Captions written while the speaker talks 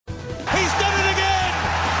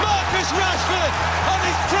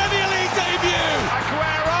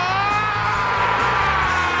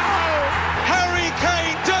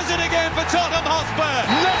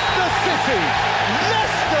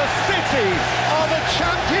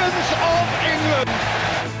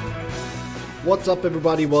What's up,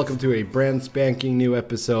 everybody? Welcome to a brand spanking new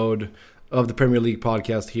episode of the Premier League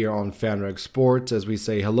Podcast here on FanRag Sports, as we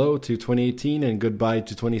say hello to 2018 and goodbye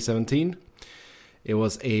to 2017. It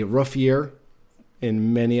was a rough year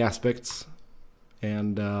in many aspects,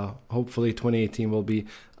 and hopefully 2018 will be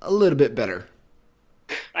a little bit better.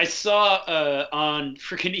 I saw on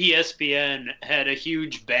freaking ESPN had a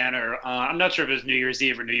huge banner, I'm not sure if it was New Year's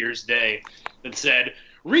Eve or New Year's Day, that said,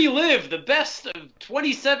 "Relive the best of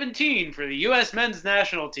 2017 for the U.S. men's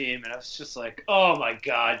national team." And I was just like, oh my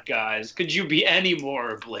God, guys, could you be any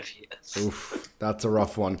more oblivious? Oof, that's a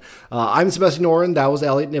rough one. I'm Sebastian Noren, that was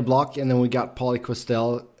Elliott Niblock, and then we got Pauly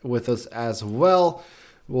Kwestel with us as well.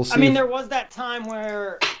 We'll see. I mean, there was that time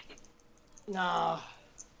where... No.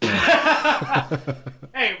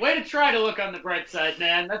 Hey, way to try to look on the bright side,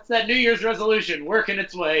 man. That's that New Year's resolution working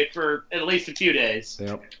its way for at least a few days.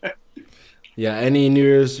 Yep. Yeah, any New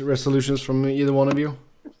Year's resolutions from either one of you?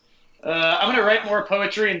 I'm going to write more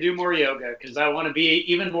poetry and do more yoga because I want to be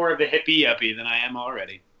even more of a hippie-yuppie than I am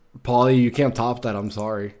already. Pauly, you can't top that. I'm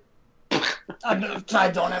sorry. I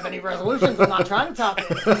don't have any resolutions. I'm not trying to top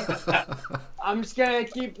it. I'm just going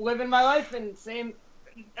to keep living my life and same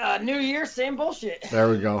New Year, same bullshit. There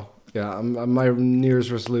we go. Yeah, my New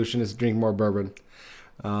Year's resolution is to drink more bourbon.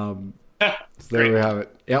 So there we have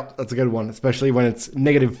it. Yep, that's a good one, especially when it's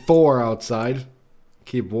 -4 outside.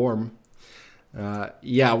 Keep warm.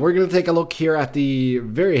 Yeah, we're going to take a look here at the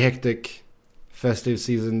very hectic festive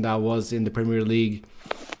season that was in the Premier League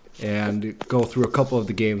and go through a couple of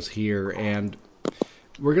the games here. And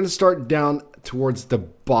we're going to start down towards the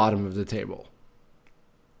bottom of the table.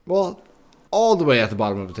 Well, all the way at the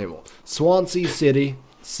bottom of the table. Swansea City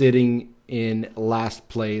sitting in last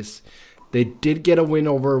place. They did get a win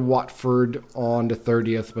over Watford on the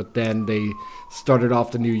 30th, but then they started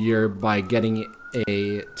off the new year by getting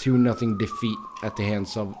a 2-0 defeat at the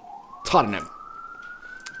hands of Tottenham.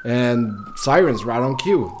 And Sirens right on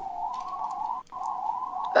cue.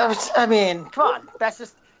 I mean, come on. That's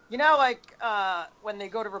just, you know, like when they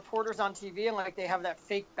go to reporters on TV and like they have that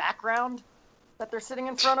fake background that they're sitting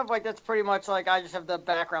in front of, like that's pretty much like I just have the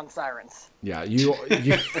background sirens. Yeah, you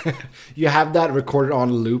you have that recorded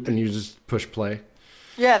on loop and you just push play.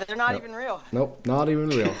 Yeah, they're not even real. Nope, not even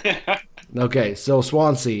real. Okay, so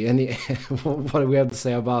Swansea, what do we have to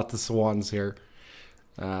say about the Swans here?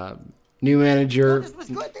 New manager. This was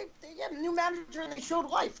good. They had a new manager and they showed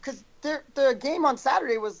life because the game on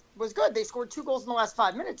Saturday was good. They scored 2 goals in the last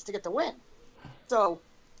 5 minutes to get the win. So,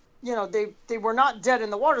 you know, they were not dead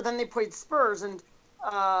in the water. Then they played Spurs, and,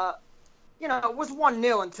 you know, it was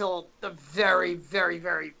 1-0 until the very, very,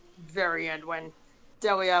 very, very end when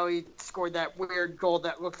Dele Alli scored that weird goal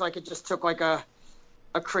that looked like it just took like a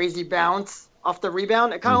crazy bounce off the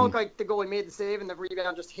rebound. It kind of looked like the goalie made the save and the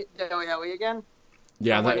rebound just hit Dele Alli again.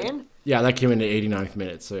 Yeah, that came in the 89th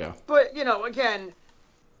minute, so yeah. But, you know, again,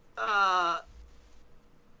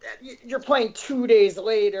 you're playing 2 days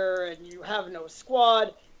later and you have no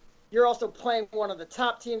squad. You're also playing one of the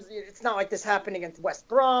top teams. It's not like this happened against West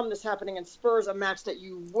Brom. This happened against Spurs, a match that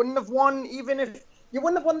you wouldn't have won even if you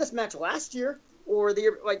wouldn't have won this match last year or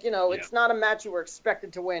the like. You know, It's not a match you were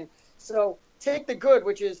expected to win. So take the good,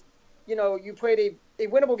 which is, you know, you played a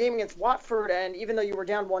winnable game against Watford, and even though you were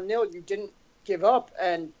down 1-0, you didn't give up.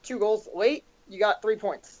 And 2 goals late, you got 3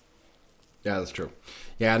 points. Yeah, that's true.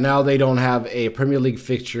 Yeah, now they don't have a Premier League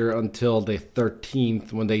fixture until the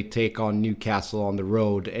 13th when they take on Newcastle on the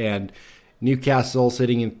road. And Newcastle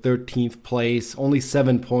sitting in 13th place, only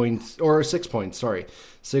 6 points,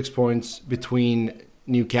 6 points between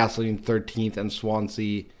Newcastle in 13th and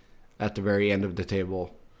Swansea at the very end of the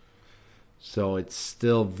table. So it's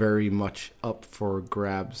still very much up for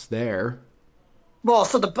grabs there. Well,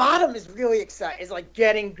 so the bottom is really exciting. It's like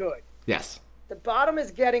getting good. Yes. The bottom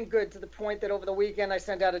is getting good to the point that over the weekend I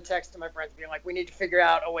sent out a text to my friends being like, we need to figure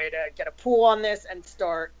out a way to get a pool on this and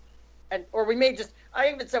start. Or we may just, I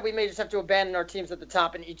even said we may just have to abandon our teams at the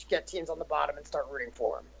top and each get teams on the bottom and start rooting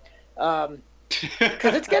for them.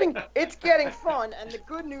 Because it's getting fun. And the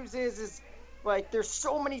good news is like there's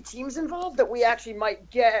so many teams involved that we actually might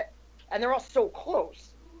get, and they're all so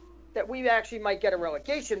close, that we actually might get a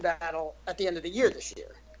relegation battle at the end of the year this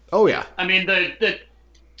year. Oh, yeah. I mean, the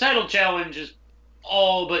title challenge is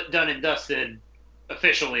all but done and dusted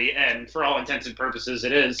officially, and for all intents and purposes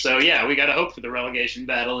it is. So yeah, we got to hope for the relegation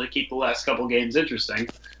battle to keep the last couple games interesting.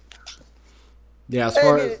 Yeah,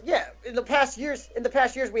 in the past years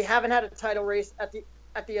we haven't had a title race at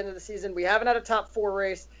the end of the season. We haven't had a top 4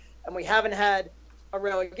 race, and we haven't had a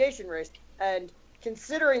relegation race. And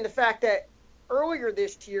considering the fact that earlier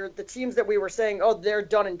this year the teams that we were saying, oh, they're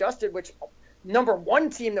done and dusted, which number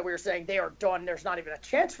 1 team that we were saying they are done, there's not even a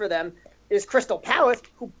chance for them, is Crystal Palace,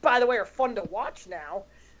 who, by the way, are fun to watch now.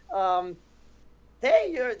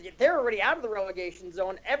 They're already out of the relegation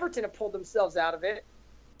zone. Everton have pulled themselves out of it.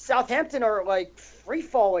 Southampton are, like,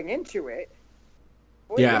 free-falling into it.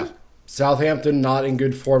 Yeah. Southampton not in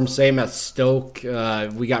good form. Same as Stoke.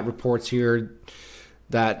 We got reports here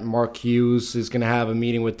that Mark Hughes is going to have a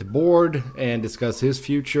meeting with the board and discuss his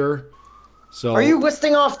future. So, are you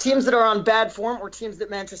listing off teams that are on bad form or teams that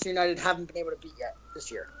Manchester United haven't been able to beat yet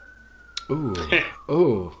this year?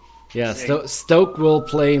 Ooh. Yeah, Stoke will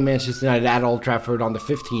play Manchester United at Old Trafford on the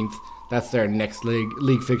 15th. That's their next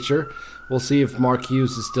league fixture. We'll see if Mark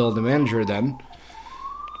Hughes is still the manager then.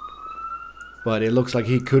 But it looks like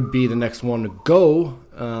he could be the next one to go.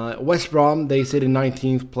 West Brom, they sit in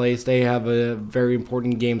 19th place. They have a very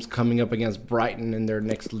important games coming up against Brighton in their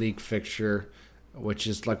next league fixture, which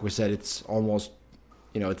is, like we said, it's almost,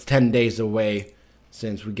 it's 10 days away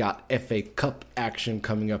since we got FA Cup action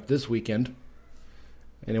coming up this weekend.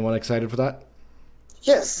 Anyone excited for that?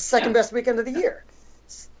 Yes, second best weekend of the year.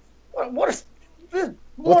 One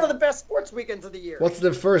of the best sports weekends of the year. What's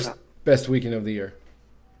the first best weekend of the year?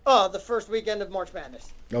 Oh, the first weekend of March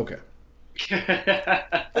Madness. Okay.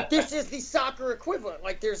 But this is the soccer equivalent.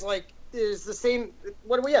 Like, there's the same.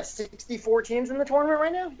 What do we have? 64 teams in the tournament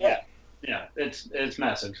right now. Yeah. It's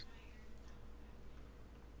massive.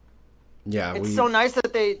 Yeah, it's so nice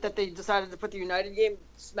that they decided to put the United game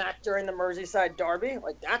smack during the Merseyside derby.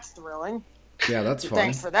 Like, that's thrilling. Yeah, that's fun.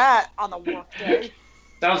 Thanks for that on the work day.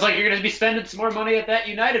 Sounds like you're going to be spending some more money at that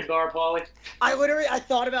United bar, Pauly. I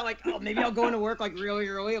thought about, like, maybe I'll go into work, like, really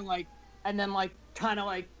early and then kind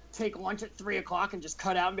of take lunch at 3 o'clock and just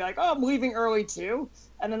cut out and be like, oh, I'm leaving early too.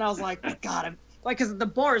 And then I was like, God, because the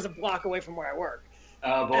bar is a block away from where I work.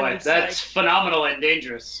 Oh boy, that's phenomenal and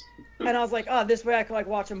dangerous. And I was like, oh, this way I can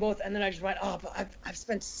watch them both. And then I just went, oh, but I've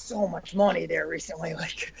spent so much money there recently.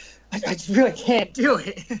 Like, I just really can't do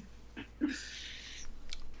it.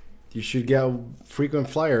 You should get frequent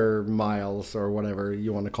flyer miles or whatever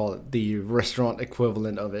you want to call it, the restaurant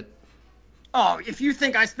equivalent of it. Oh, if you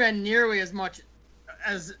think I spend nearly as much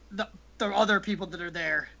as the other people that are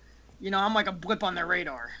there, I'm like a blip on their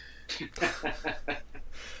radar.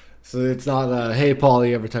 So it's not hey,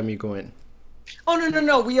 Pauly, every time you go in. Oh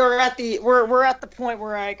no! We're at the point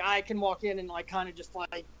where I can walk in and kind of just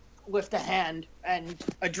lift a hand and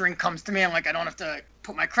a drink comes to me and I don't have to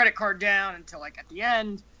put my credit card down until at the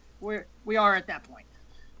end. We are at that point.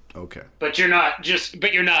 Okay. But you're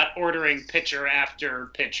not ordering pitcher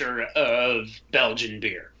after pitcher of Belgian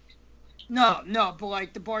beer. No,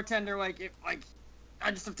 but the bartender I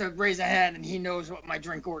just have to raise a hand and he knows what my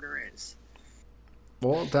drink order is.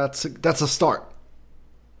 Well, that's a start.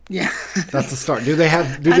 Yeah. That's a start. Do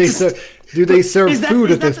they serve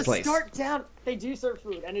food at this place? Start down. They do serve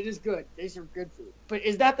food and it is good. They serve good food. But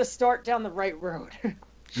is that the start down the right road?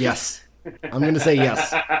 Yes. I'm going to say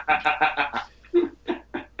yes. I'm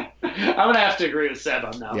going to have to agree with Seb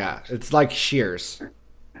on that. Yeah, it's like Shears.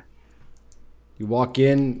 You walk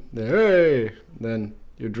in, hey, then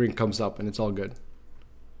your drink comes up and it's all good.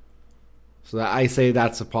 So I say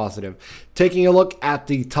that's a positive. Taking a look at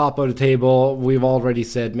the top of the table, we've already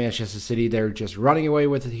said Manchester City, they're just running away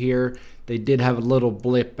with it here. They did have a little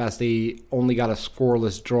blip as they only got a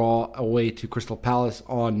scoreless draw away to Crystal Palace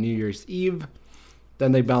on New Year's Eve.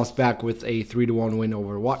 Then they bounced back with a 3-1 win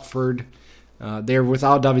over Watford. They're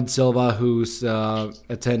without David Silva, who's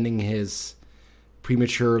attending his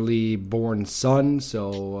prematurely born son.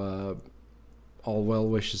 So all well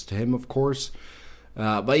wishes to him, of course.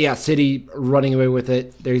 But yeah, City running away with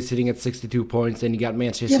it. They're sitting at 62 points. And you got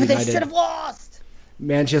Manchester United. They should have lost.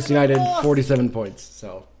 Manchester United, 47 points.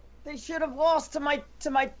 So they should have lost to my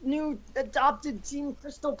new adopted team,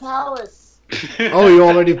 Crystal Palace. Oh, you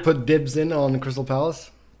already put dibs in on Crystal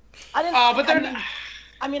Palace? I didn't. Oh, but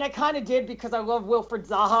I kind of did because I love Wilfried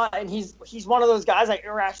Zaha, and he's one of those guys I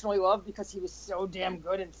irrationally love because he was so damn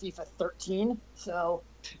good in FIFA 13. So,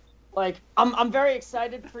 I'm very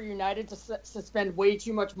excited for United to spend way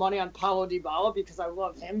too much money on Paulo Dybala because I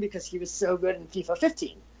love him because he was so good in FIFA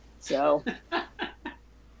 15. So.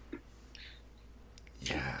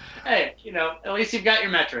 Yeah. Hey, at least you've got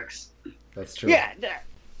your metrics. That's true. Yeah.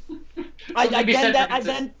 I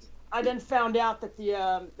then found out that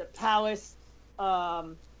the Palace are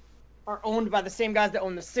owned by the same guys that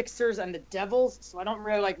own the Sixers and the Devils, so I don't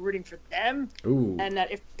really like rooting for them. Ooh. And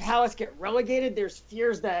that if Palace get relegated, there's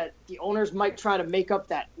fears that the owners might try to make up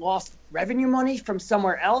that lost revenue money from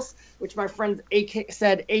somewhere else, which my friend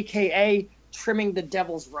said, AKA trimming the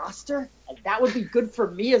Devils roster. And that would be good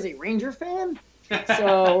for me as a Ranger fan.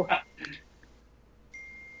 So...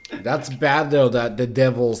 That's bad, though, that the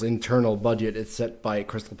Devils' internal budget is set by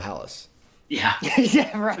Crystal Palace. Yeah.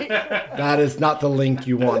 Yeah, right. That is not the link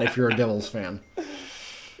you want if you're a Devils fan.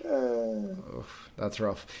 Oof, that's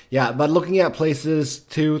rough. Yeah, but looking at places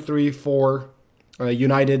 2, 3, 4,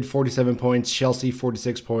 United 47 points, Chelsea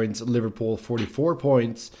 46 points, Liverpool 44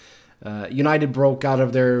 points. United broke out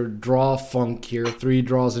of their draw funk here, 3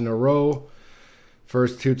 draws in a row.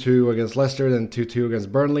 First 2-2 against Leicester, then 2-2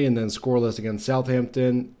 against Burnley, and then scoreless against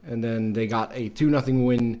Southampton. And then they got a 2-0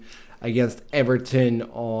 win against Everton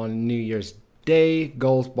on New Year's Day.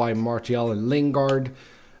 Goals by Martial and Lingard.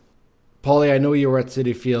 Pauly, I know you were at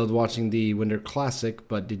City Field watching the Winter Classic,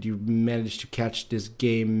 but did you manage to catch this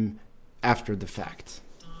game after the fact?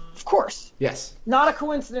 Of course. Yes. Not a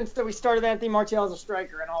coincidence that we started Anthony Martial as a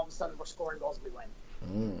striker and all of a sudden we're scoring goals and we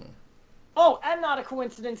win. Oh, and not a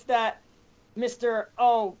coincidence that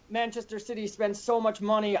Manchester City spends so much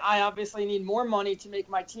money. I obviously need more money to make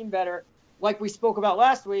my team better. Like we spoke about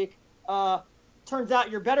last week, turns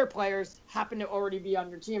out your better players happen to already be on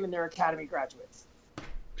your team and they're academy graduates.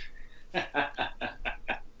 Yeah.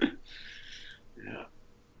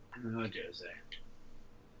 Oh, Jose.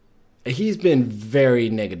 He's been very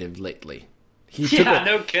negative lately.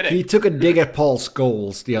 No kidding. He took a dig at Paul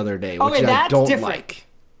Scholes the other day, which I don't like.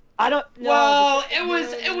 I don't know. Well,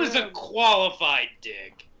 it was a qualified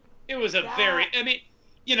dig. It was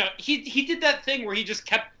he did that thing where he just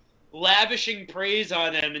kept lavishing praise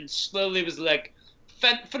on him and slowly was like,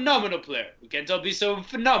 phenomenal player. We can't all be so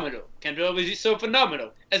phenomenal. Can't always be so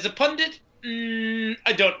phenomenal. As a pundit,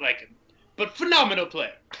 I don't like him. But phenomenal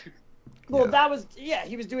player. Well,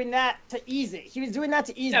 he was doing that to ease it. He was doing that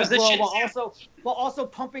to ease the blow while also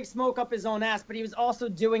pumping smoke up his own ass, but he was also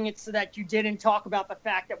doing it so that you didn't talk about the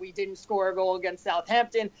fact that we didn't score a goal against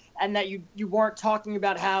Southampton and that you weren't talking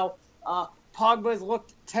about how Pogba's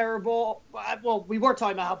looked terrible. Well, we were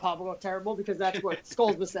talking about how Pogba looked terrible because that's what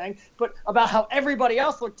Scholes was saying, but about how everybody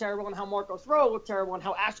else looked terrible and how Marcos Rojo looked terrible and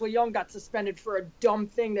how Ashley Young got suspended for a dumb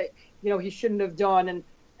thing that, he shouldn't have done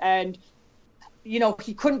and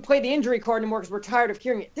he couldn't play the injury card anymore because we're tired of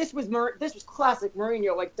hearing it. This was classic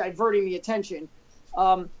Mourinho, like diverting the attention,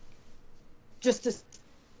 just to,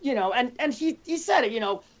 and he said it.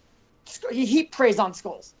 He heaped praise on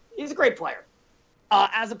Scholes. He's a great player.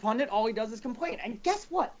 As a pundit, all he does is complain, and guess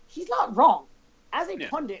what? He's not wrong. As a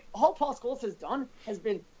pundit, all Paul Scholes has done has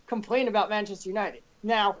been complain about Manchester United.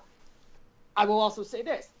 Now, I will also say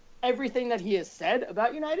this: everything that he has said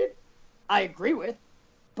about United, I agree with,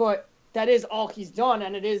 but that is all he's done,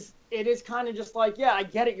 and it is kind of just like, yeah, I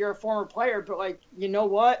get it, you're a former player, but like, you know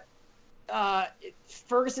what?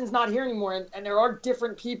 Ferguson's not here anymore, and there are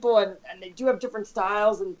different people, and they do have different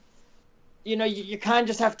styles, and you kind of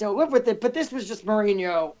just have to live with it. But this was just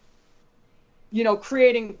Mourinho,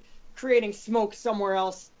 creating smoke somewhere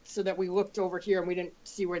else so that we looked over here and we didn't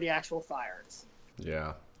see where the actual fire is.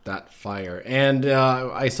 Yeah, that fire. And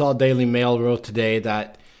I saw Daily Mail wrote today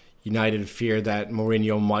that United fear that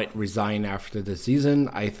Mourinho might resign after the season.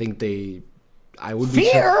 I think I would be...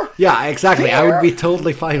 Fear? Yeah, exactly. Fear? I would be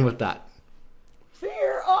totally fine with that.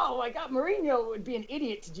 Fear? Oh my God, Mourinho would be an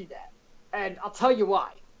idiot to do that. And I'll tell you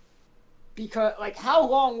why. Because, how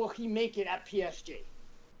long will he make it at PSG?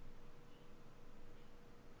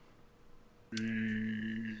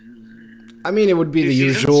 I mean, it would be the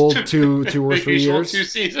usual two or 3 years. 2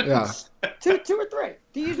 seasons. Yeah. Two or three.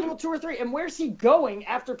 The usual 2 or 3. And where's he going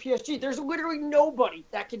after PSG? There's literally nobody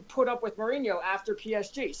that can put up with Mourinho after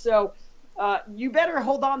PSG. So you better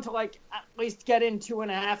hold on to, at least get in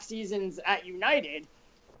 2.5 seasons at United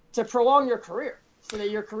to prolong your career. So that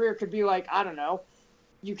your career could be I don't know,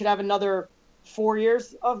 you could have another 4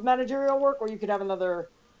 years of managerial work, or you could have another,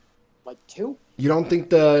 2. You don't think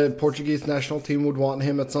the Portuguese national team would want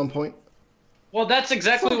him at some point? Well, that's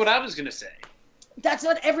exactly what I was going to say. That's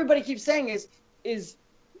what everybody keeps saying is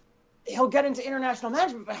he'll get into international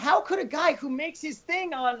management. But how could a guy who makes his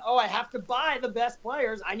thing on, I have to buy the best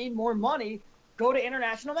players, I need more money, go to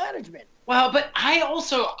international management? Well, but I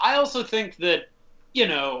also think that,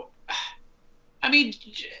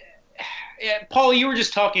 Paul, you were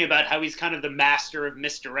just talking about how he's kind of the master of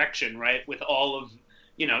misdirection, right? With all of,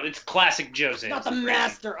 it's classic Jose. Not the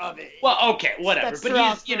master of it. Well, okay, whatever.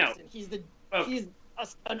 But he's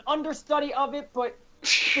an understudy of it. But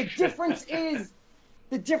the difference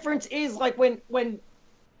is when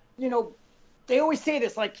they always say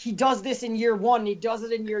this, he does this in year 1, he does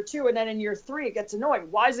it in year 2, and then in year 3 it gets annoying.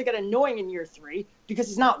 Why does it get annoying in year 3? Because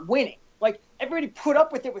he's not winning. Everybody put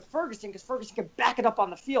up with it with Ferguson because Ferguson could back it up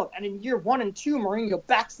on the field. And in year 1 and 2, Mourinho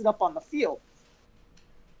backs it up on the field.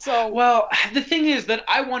 So, well, the thing is that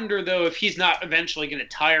I wonder, though, if he's not eventually going to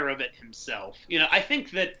tire of it himself. I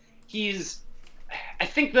think that I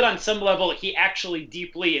think that on some level he actually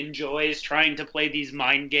deeply enjoys trying to play these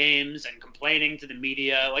mind games and complaining to the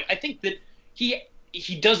media. Like, I think that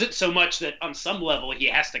he does it so much that on some level he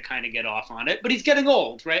has to kind of get off on it, but he's getting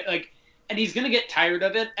old, right? Like, and he's going to get tired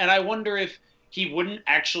of it. And I wonder if he wouldn't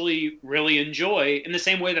actually really enjoy, in the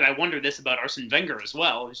same way that I wonder this about Arsene Wenger as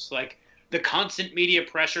well. It's like the constant media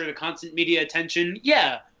pressure, the constant media attention.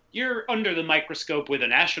 Yeah, you're under the microscope with a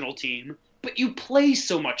national team, but you play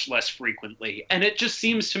so much less frequently. And it just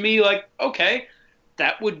seems to me like, okay,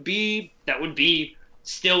 that would be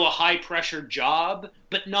still a high-pressure job,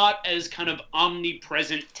 but not as kind of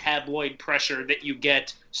omnipresent tabloid pressure that you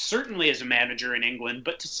get certainly as a manager in England,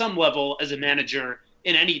 but to some level as a manager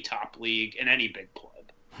in any top league, in any big club.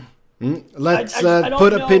 Let's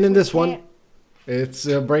put a pin in this one. It's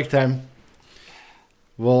break time.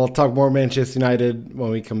 We'll talk more Manchester United when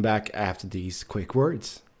we come back after these quick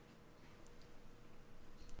words.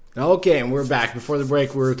 Okay, and we're back. Before the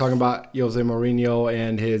break, we were talking about Jose Mourinho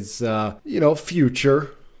and his,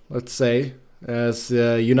 future, let's say, as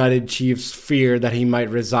United Chiefs fear that he might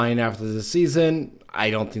resign after the season. I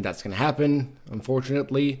don't think that's going to happen,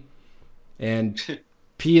 unfortunately. And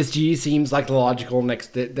PSG seems like the logical next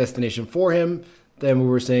destination for him. Then we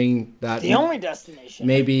were saying that the only destination.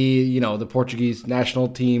 Maybe, the Portuguese national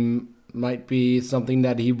team might be something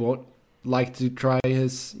that he won't like to try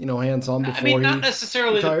his, hands on before he not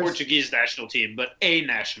necessarily retires. The Portuguese national team, but a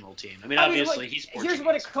national team. Obviously, he's Portuguese. Here's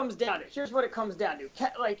what it comes down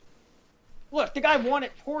to. Like, look, the guy won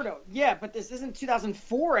at Porto. Yeah, but this isn't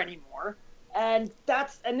 2004 anymore. And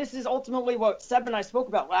this is ultimately what Seb and I spoke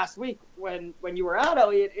about last week when you were out,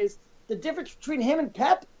 Elliott, is the difference between him and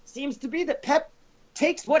Pep seems to be that Pep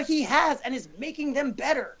takes what he has and is making them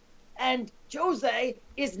better. And Jose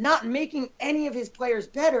is not making any of his players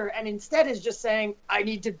better, and instead is just saying, I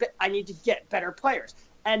need to get better players.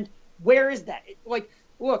 And where is that? Like,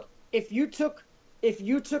 look, if you took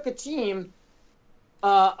a team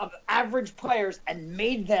of average players and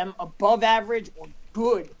made them above average or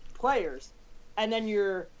good players, and then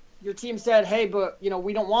your team said, hey, but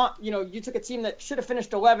we don't want, you took a team that should have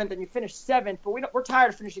finished 11th and you finished 7th, but we're tired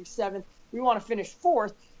of finishing 7th. We want to finish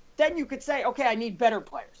 4th. Then you could say, okay, I need better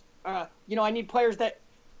players. I need players that,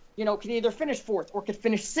 can either finish 4th or could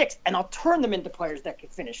finish 6th, and I'll turn them into players that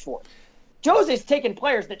could finish 4th. Jose's taken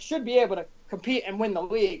players that should be able to compete and win the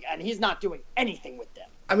league, and he's not doing anything with them.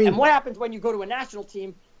 And what happens when you go to a national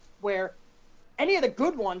team where any of the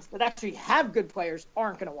good ones that actually have good players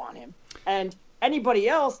aren't going to want him? And anybody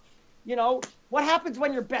else, what happens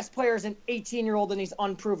when your best player is an 18-year-old and he's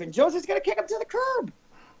unproven? Jose's going to kick him to the curb.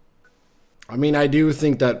 I do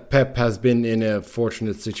think that Pep has been in a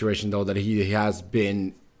fortunate situation, though, that he has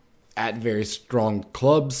been at very strong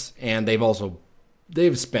clubs, and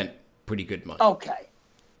they've spent pretty good money. Okay.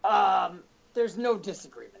 There's no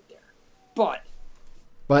disagreement there.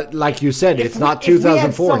 But like you said, it's not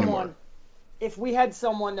 2004 anymore. If we had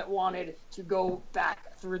someone that wanted to go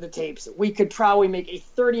back through the tapes, we could probably make a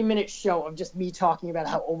 30-minute show of just me talking about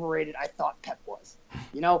how overrated I thought Pep was.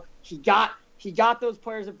 He got those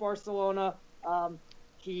players at Barcelona.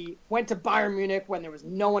 He went to Bayern Munich when there was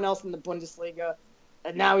no one else in the Bundesliga,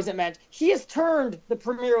 and now he's at Manchester. He has turned the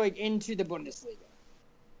Premier League into the Bundesliga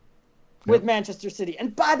with Manchester City.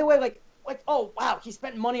 And by the way, like, oh wow, he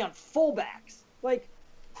spent money on fullbacks. Like,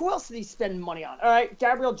 who else did he spend money on? All right,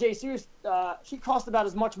 Gabriel Jesus. He cost about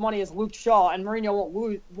as much money as Luke Shaw, and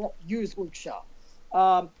Mourinho won't use Luke Shaw.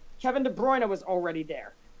 Kevin De Bruyne was already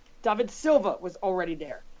there. David Silva was already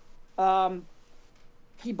there.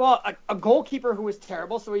 He bought a goalkeeper who was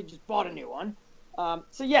terrible, so he just bought a new one.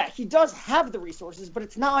 So yeah, he does have the resources, but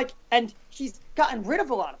it's not like, and he's gotten rid of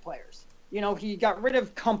a lot of players. He got rid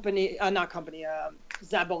of Zabaleta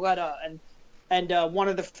and one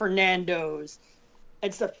of the Fernandos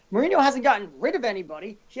and stuff. Mourinho hasn't gotten rid of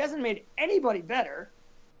anybody. He hasn't made anybody better.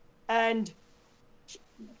 And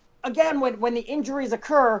again, when the injuries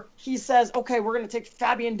occur, he says, okay, we're going to take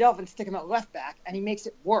Fabian Delph and stick him at left back, and he makes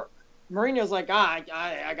it work. Mourinho's like,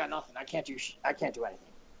 I got nothing. I can't do anything.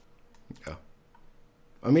 Yeah.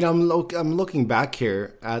 I'm looking back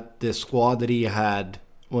here at the squad that he had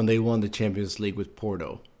when they won the Champions League with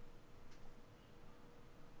Porto.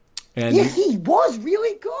 And yeah, he was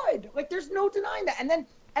really good. Like, there's no denying that. And then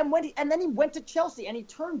he went to Chelsea and he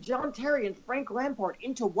turned John Terry and Frank Lampard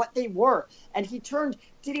into what they were, and he turned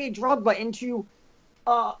Didier Drogba into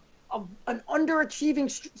an underachieving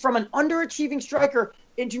striker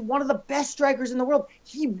into one of the best strikers in the world.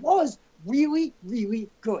 He was really, really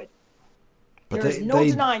good. There's no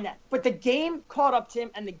denying that. But the game caught up to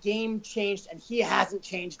him, and the game changed, and he hasn't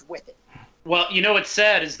changed with it. Well, what's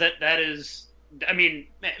sad is that is I mean,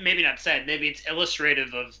 maybe not sad, maybe it's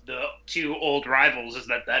illustrative of the two old rivals, is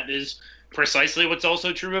that is precisely what's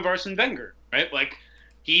also true of Arsene Wenger, right? Like,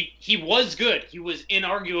 he was good. He was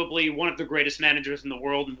inarguably one of the greatest managers in the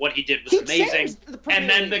world, and what he did was amazing. And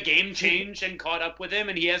then the game changed and caught up with him,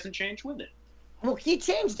 and he hasn't changed with it. Well, he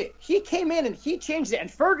changed it. He came in and he changed it, and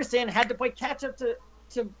Ferguson had to play catch up to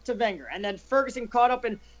Wenger, and then Ferguson caught up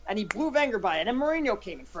and he blew Wenger by it. And then Mourinho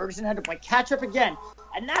came, and Ferguson had to play catch up again,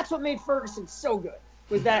 and that's what made Ferguson so good.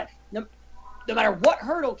 Was that no matter what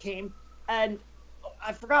hurdle came, and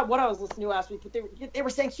I forgot what I was listening to last week, but they were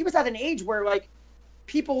saying he was at an age where like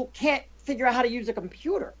people can't figure out how to use a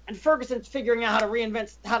computer, and Ferguson's figuring out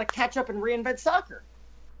how to catch up and reinvent soccer.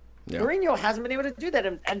 Yeah. Mourinho hasn't been able to do that,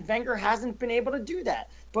 and Wenger hasn't been able to do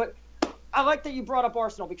that. But I like that you brought up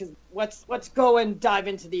Arsenal, because let's go and dive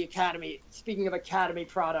into the academy. Speaking of academy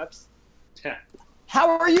products, yeah.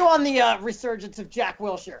 How are you on the resurgence of Jack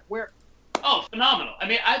Wilshere? Oh, phenomenal! I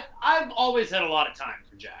mean, I've always had a lot of time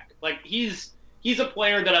for Jack. Like, he's a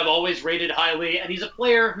player that I've always rated highly, and he's a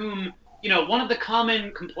player whom, one of the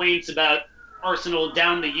common complaints about Arsenal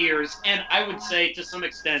down the years, and I would say to some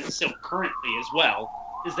extent still currently as well,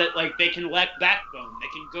 is that, like, they can lack backbone. They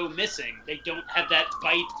can go missing. They don't have that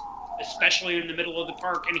bite, especially in the middle of the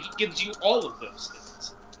park, and he gives you all of those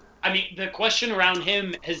things. I mean, the question around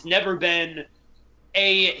him has never been,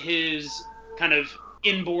 A, his kind of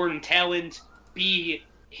inborn talent, B,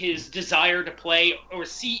 his desire to play, or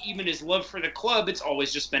C, even his love for the club. It's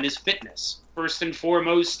always just been his fitness, first and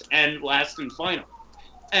foremost, and last and final.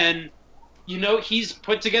 And, he's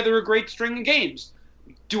put together a great string of games.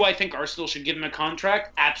 Do I think Arsenal should give him a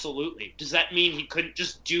contract? Absolutely. Does that mean he couldn't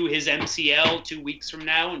just do his MCL 2 weeks from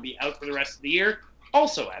now and be out for the rest of the year?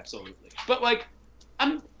 Also, absolutely. But, like,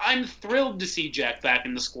 I'm thrilled to see Jack back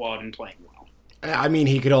in the squad and playing well. I mean,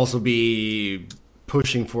 he could also be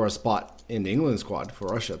pushing for a spot in the England squad for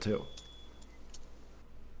Russia, too.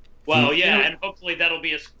 Well, yeah, and hopefully that'll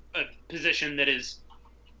be a position that is,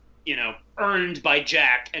 earned by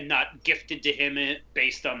Jack and not gifted to him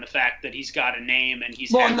based on the fact that he's got a name and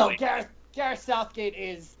he's... Well, no, Gareth Southgate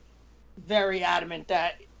is very adamant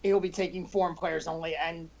that he'll be taking foreign players only,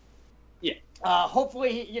 and yeah,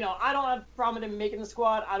 hopefully, I don't have a problem with him making the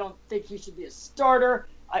squad. I don't think he should be a starter.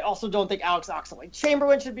 I also don't think Alex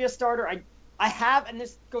Oxlade-Chamberlain should be a starter. I have, and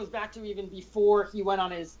this goes back to even before he went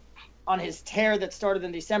on his tear that started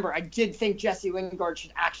in December, I did think Jesse Lingard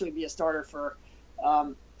should actually be a starter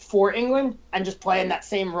for England and just play in that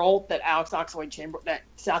same role that Alex Oxlade-Chamberlain, that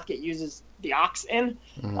Southgate uses the Ox in.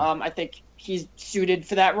 Mm-hmm. I think he's suited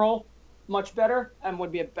for that role much better and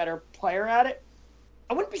would be a better player at it.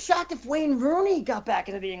 I wouldn't be shocked if Wayne Rooney got back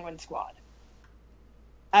into the England squad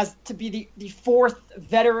as to be the fourth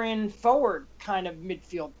veteran forward kind of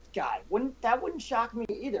midfield guy. That wouldn't shock me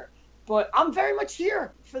either. But I'm very much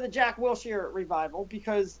here for the Jack Wilshere revival,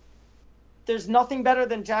 because there's nothing better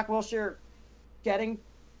than Jack Wilshere getting,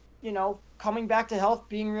 coming back to health,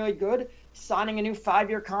 being really good, signing a new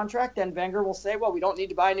 5-year contract. Then Wenger will say, well, we don't need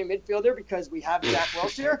to buy a new midfielder because we have Jack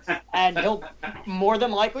Wilshere, and he'll more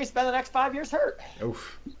than likely spend the next 5 years hurt.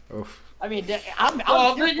 Oof. I mean,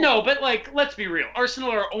 but let's be real.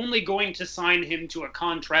 Arsenal are only going to sign him to a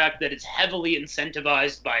contract that is heavily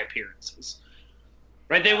incentivized by appearances.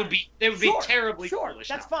 Right? They would be terribly foolish.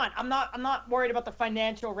 That's fine. I'm not worried about the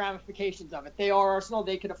financial ramifications of it. They are Arsenal.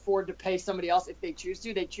 They could afford to pay somebody else if they choose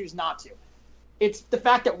to. They choose not to. It's the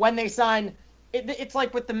fact that when they sign, it's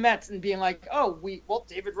like with the Mets and being like,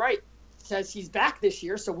 David Wright says he's back this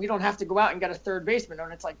year, so we don't have to go out and get a third baseman.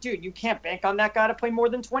 And it's like, dude, you can't bank on that guy to play more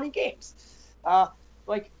than 20 games.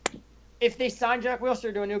 If they sign Jack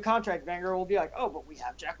Wilshere to a new contract, Wenger will be like, but we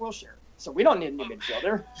have Jack Wilshere, so we don't need a new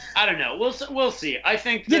midfielder. I don't know. We'll see. I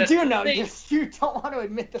think you do know. You don't want to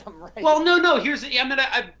admit that I'm right. Well, no.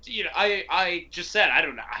 I just said I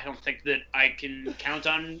don't know. I don't think that I can count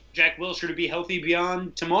on Jack Wilshere to be healthy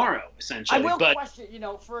beyond tomorrow. Essentially, I will question.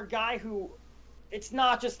 For a guy who, it's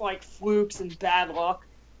not just like flukes and bad luck.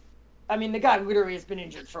 I mean, the guy literally has been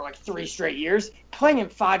injured for 3 straight years. Playing him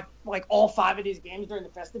all 5 of these games during the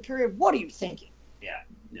festive period. What are you thinking? Yeah,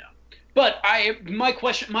 no. But my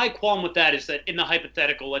qualm with that is that in the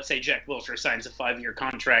hypothetical, let's say Jack Wilshere signs a 5-year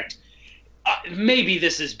contract. Maybe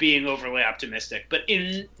this is being overly optimistic, but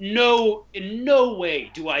in no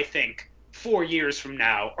way do I think 4 years from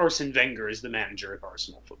now Arsene Wenger is the manager of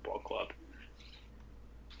Arsenal Football Club.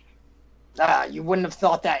 You wouldn't have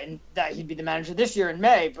thought that he'd be the manager this year in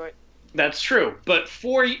May, but that's true. But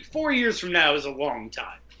 4 years from now is a long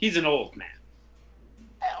time. He's an old man.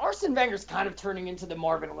 Arsene Wenger's kind of turning into the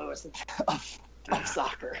Marvin Lewis of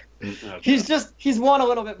soccer. Okay. He's won a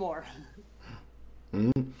little bit more.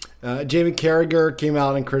 Jamie Carragher came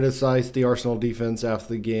out and criticized the Arsenal defense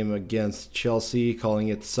after the game against Chelsea, calling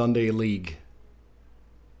it Sunday League.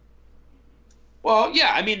 Well,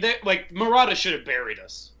 yeah, I mean, Morata should have buried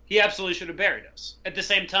us. He absolutely should have buried us. At the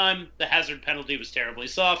same time, the Hazard penalty was terribly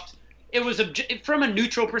soft. It was, from a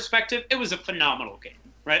neutral perspective, it was a phenomenal game,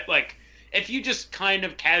 right? Like, if you just kind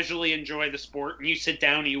of casually enjoy the sport and you sit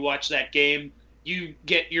down and you watch that game, you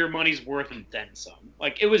get your money's worth and then some.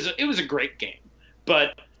 Like, it was a great game.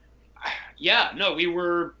 But, yeah, no, we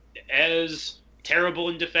were as terrible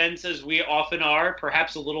in defense as we often are,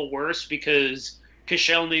 perhaps a little worse because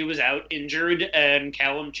Koscielny was out injured and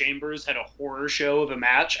Callum Chambers had a horror show of a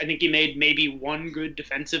match. I think he made maybe one good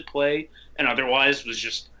defensive play and otherwise was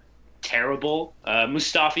just terrible.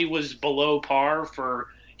 Mustafi was below par for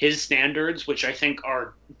his standards, which I think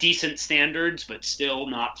are decent standards, but still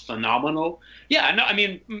not phenomenal. Yeah, no, I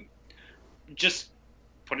mean, just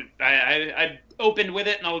put it. I opened with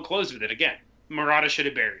it, and I'll close with it again. Morata should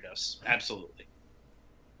have buried us. Absolutely.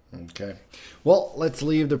 Okay. Well, let's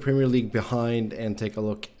leave the Premier League behind and take a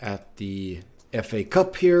look at the FA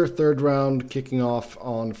Cup here. Third round kicking off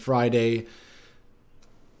on Friday.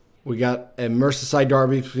 We got a Merseyside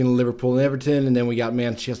derby between Liverpool and Everton, and then we got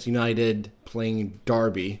Manchester United playing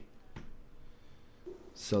Derby.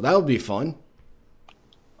 So that would be fun.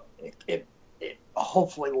 It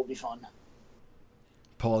hopefully will be fun.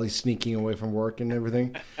 Pauly sneaking away from work and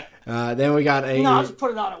everything. Then we got a... No, I'll just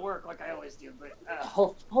put it on at work like I always do. But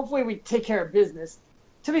hopefully we take care of business.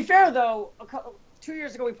 To be fair, though, 2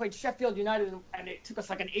 years ago we played Sheffield United, and it took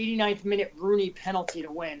us like an 89th minute Rooney penalty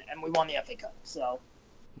to win, and we won the FA Cup. So...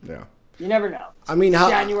 yeah. You never know. I mean,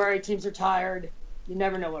 January, teams are tired. You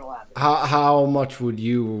never know what'll happen. How much would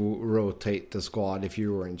you rotate the squad if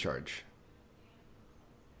you were in charge?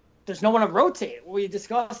 There's no one to rotate. We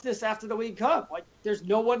discussed this after the League Cup. Like, there's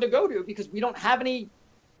no one to go to because we don't have any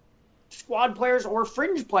squad players or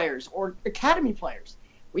fringe players or academy players.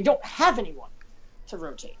 We don't have anyone to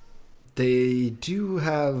rotate. They do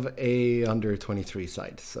have a under-23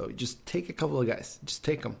 side, so just take a couple of guys. Just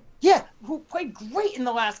take them. Yeah, who played great in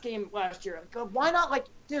the last game last year. Why not? Like,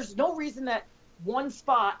 there's no reason that one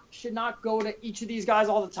spot should not go to each of these guys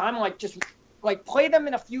all the time. Like, just like play them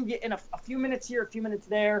in a few minutes here, a few minutes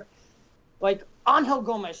there. Like, Angel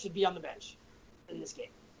Gomez should be on the bench in this game.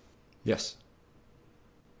 Yes.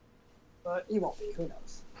 But he won't be. Who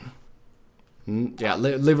knows? Yeah,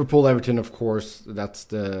 Liverpool, Everton, of course. That's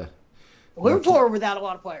the... Liverpool are without a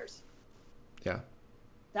lot of players. Yeah.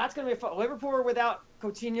 That's going to be fun. Liverpool are without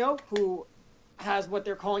Coutinho, who has what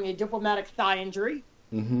they're calling a diplomatic thigh injury.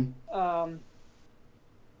 Mm-hmm.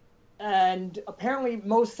 And apparently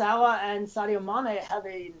Mo Salah and Sadio Mane have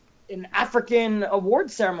an African award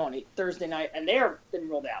ceremony Thursday night, and they are been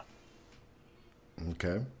ruled out.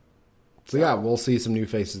 Okay. So yeah, we'll see some new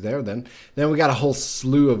faces there then. Then we got a whole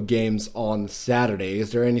slew of games on Saturday.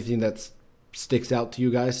 Is there anything that sticks out to you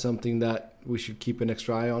guys, something that we should keep an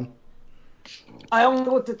extra eye on? I only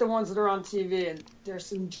looked at the ones that are on TV, and there's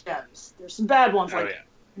some gems. There's some bad ones.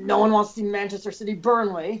 No one wants to see Manchester City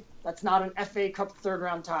Burnley. That's not an FA Cup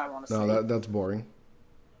third-round tie, I want to say. No, that's boring.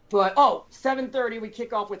 But, 7:30, we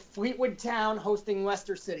kick off with Fleetwood Town hosting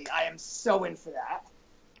Leicester City. I am so in for that.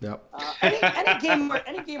 Yep. Any game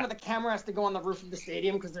where the camera has to go on the roof of the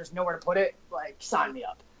stadium because there's nowhere to put it, like, sign me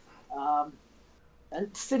up.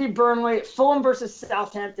 And City Burnley, Fulham versus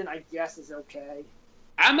Southampton, I guess is okay.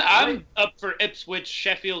 I'm up for Ipswich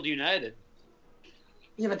Sheffield United.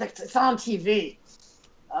 Yeah, but it's on TV.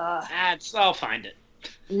 I'll find it.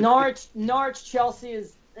 Norwich Chelsea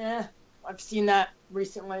is I've seen that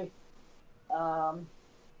recently.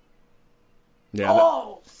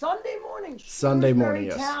 Yeah. Sunday morning. Sunday morning,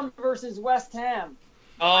 yes. Town versus West Ham.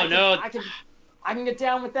 I can get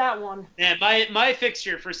down with that one. Yeah, my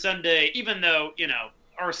fixture for Sunday, even though,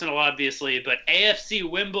 Arsenal obviously, but AFC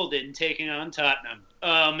Wimbledon taking on Tottenham.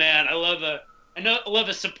 Oh man, I love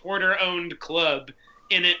a supporter-owned club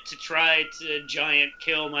in it to try to giant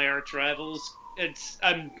kill my arch rivals.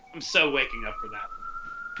 I'm so waking up for that.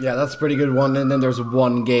 Yeah, that's a pretty good one. And then there's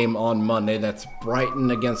one game on Monday that's Brighton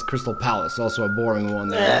against Crystal Palace, also a boring one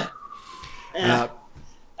there. And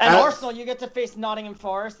Arsenal, you get to face Nottingham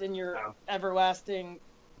Forest in your everlasting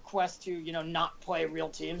quest to, not play real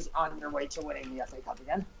teams on your way to winning the FA Cup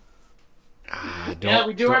again.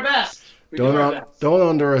 We do our best. Don't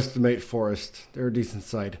underestimate Forest. They're a decent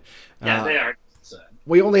side. Yeah, they are.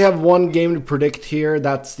 We only have one game to predict here.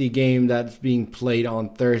 That's the game that's being played on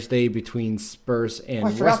Thursday between Spurs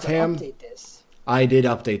and West Ham. I did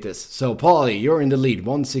update this. So, Pauly, you're in the lead,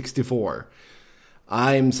 164.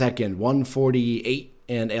 I'm second, 148,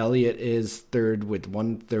 and Elliott is third with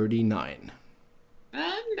 139.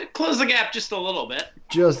 close the gap just a little bit.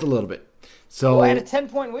 Just a little bit. So I had a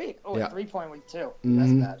 10-point week. Oh, yeah. a 3-point week too.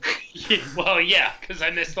 Mm-hmm. That's bad. Well, yeah, because I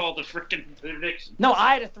missed all the freaking predictions. No,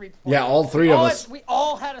 I had a 3-point. Yeah, all three of us. We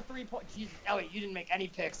all had a 3-point. Jesus, Elliot, you didn't make any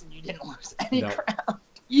picks and you didn't lose any ground.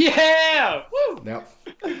 Yeah! Woo! Yep.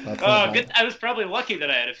 Oh, good. I was probably lucky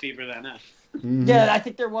that I had a fever then. Huh? Mm-hmm. Yeah, I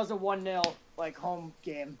think there was a 1-0 home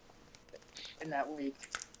game in that week.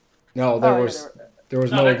 No, there was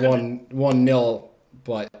no 1-0,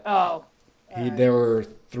 but there were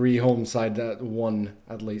 3 home side that won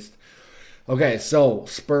at least. Okay, so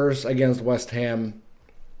Spurs against West Ham.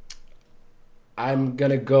 I'm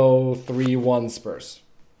gonna go 3-1 Spurs.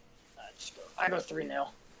 I go 3-0.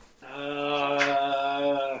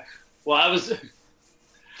 Well, I was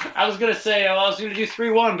gonna say I was gonna do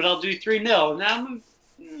 3-1, but I'll do 3-0. Now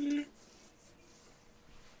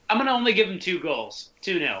I'm gonna only give him 2 goals,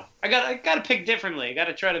 2-0. I gotta pick differently. I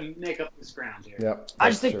gotta try to make up this ground here. Yep. I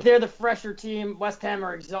just think they're the fresher team. West Ham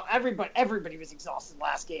are exhausted. Everybody was exhausted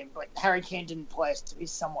last game, but Harry Kane didn't play, so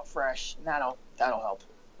he's somewhat fresh, and that'll help.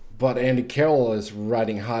 But Andy Carroll is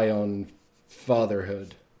riding high on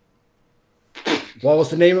fatherhood. What was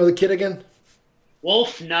the name of the kid again?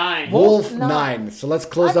 Wolf 9. Wolf 9. So let's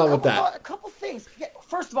close out with that. A couple things.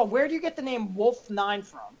 First of all, where do you get the name Wolf 9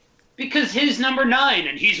 from? Because his number 9,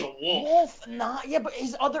 and he's a wolf. Wolf 9. Yeah, but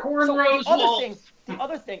his other Cornrows wolf. The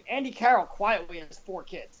other thing, Andy Carroll quietly has 4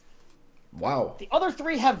 kids. Wow. The other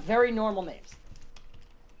 3 have very normal names.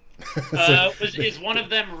 Is one of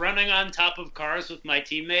them running on top of cars with my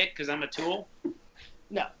teammate because I'm a tool?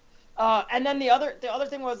 No. And then the other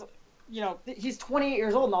thing was, he's 28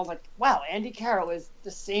 years old, and I was like, wow, Andy Carroll is the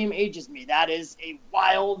same age as me. That is a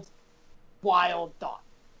wild, wild thought.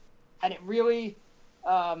 And it really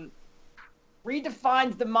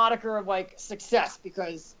redefines the moniker of, success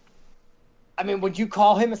because, would you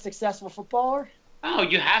call him a successful footballer? Oh,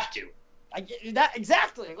 you have to.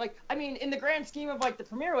 Exactly. In the grand scheme of, the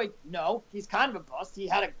Premier League, no, he's kind of a bust. He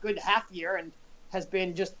had a good half year and has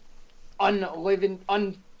been just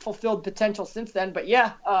unfulfilled potential since then. But,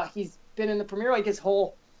 yeah, he's been in the Premier League his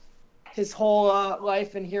whole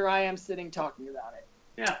life, and here I am sitting talking about it.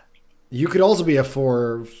 Yeah. You could also be a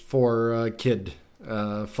four kid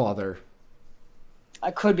father. I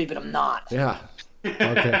could be, but I'm not. Yeah.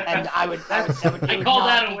 Okay. And I would call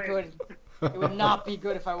that a win. good. It would not be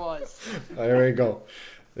good if I was. There we go.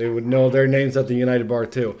 They would know their names at the United Bar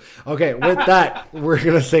too. Okay, with that, we're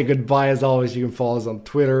gonna say goodbye. As always, you can follow us on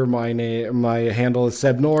Twitter. My handle is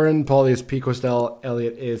Seb Noren. Pauly is P. Kwestel.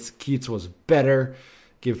 Elliott is Keats was better.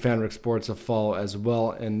 Give Fanrick Sports a follow as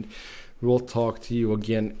well, and we'll talk to you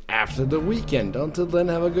again after the weekend. Until then,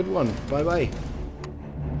 have a good one. Bye bye.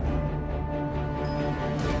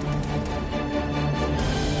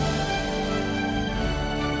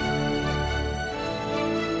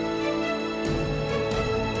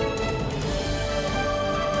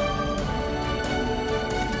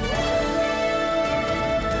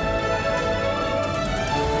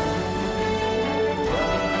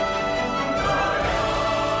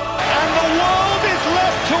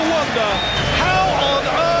 How on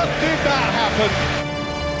earth did that happen?